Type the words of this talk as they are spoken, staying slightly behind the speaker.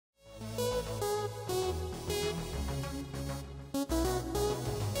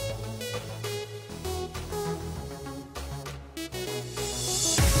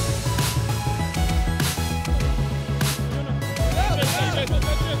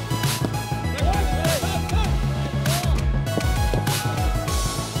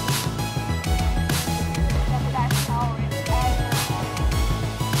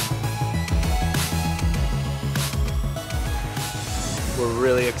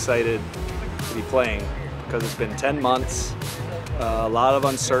excited to be playing because it's been 10 months, a lot of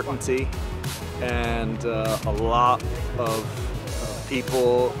uncertainty, and a lot of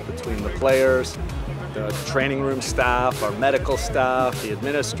people between the players, the training room staff, our medical staff, the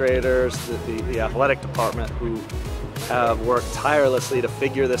administrators, the athletic department, who have worked tirelessly to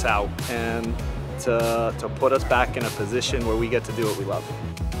figure this out and to put us back in a position where we get to do what we love.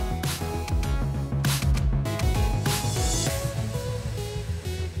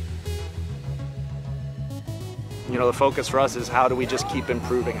 You know, the focus for us is how do we just keep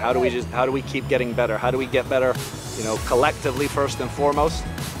improving? How do we keep getting better? How do we get better, you know, collectively first and foremost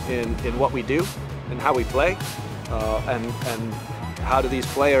in what we do and how we play? And how do these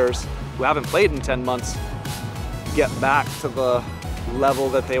players who haven't played in 10 months get back to the level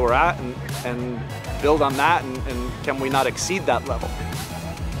that they were at and build on that, and can we not exceed that level?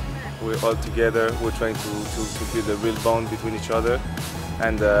 We're all together, we're trying to build a real bond between each other,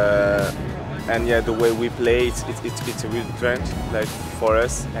 and yeah, the way we play, it's a real strength, like, for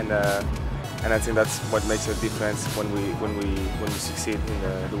us, and I think that's what makes a difference when we succeed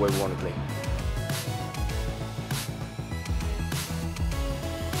in the way we want to play.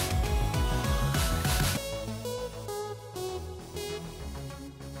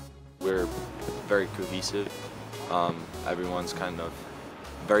 We're very cohesive. Everyone's kind of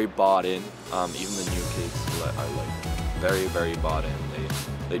very bought in. Even the new kids are like very, very bought in.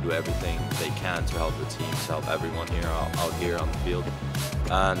 They do everything they can to help the team, to help everyone here out here on the field,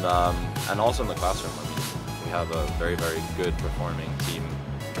 and also in the classroom. I mean, we have a very, very good performing team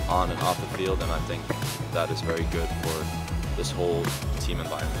on and off the field, and I think that is very good for this whole team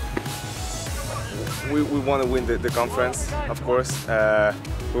environment. We want to win the conference, of course.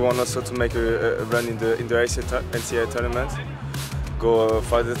 We want also to make a run in the NCAA tournament, go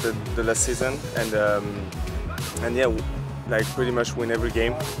farther than the last season, and yeah, like, pretty much win every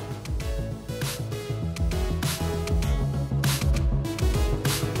game.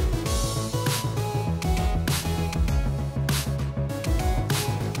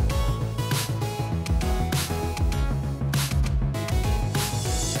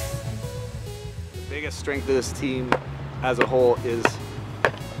 The biggest strength of this team as a whole is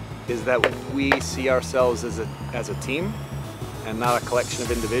that we see ourselves as a team and not a collection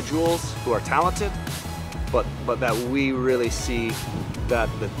of individuals who are talented, but that we really see that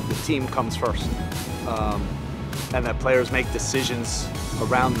the team comes first, and that players make decisions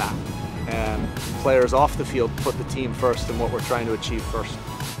around that, and players off the field put the team first and what we're trying to achieve first.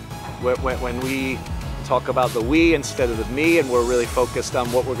 When we talk about the we instead of the me, and we're really focused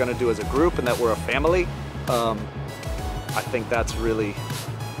on what we're going to do as a group and that we're a family, I think that's really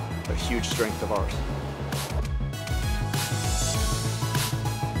a huge strength of ours.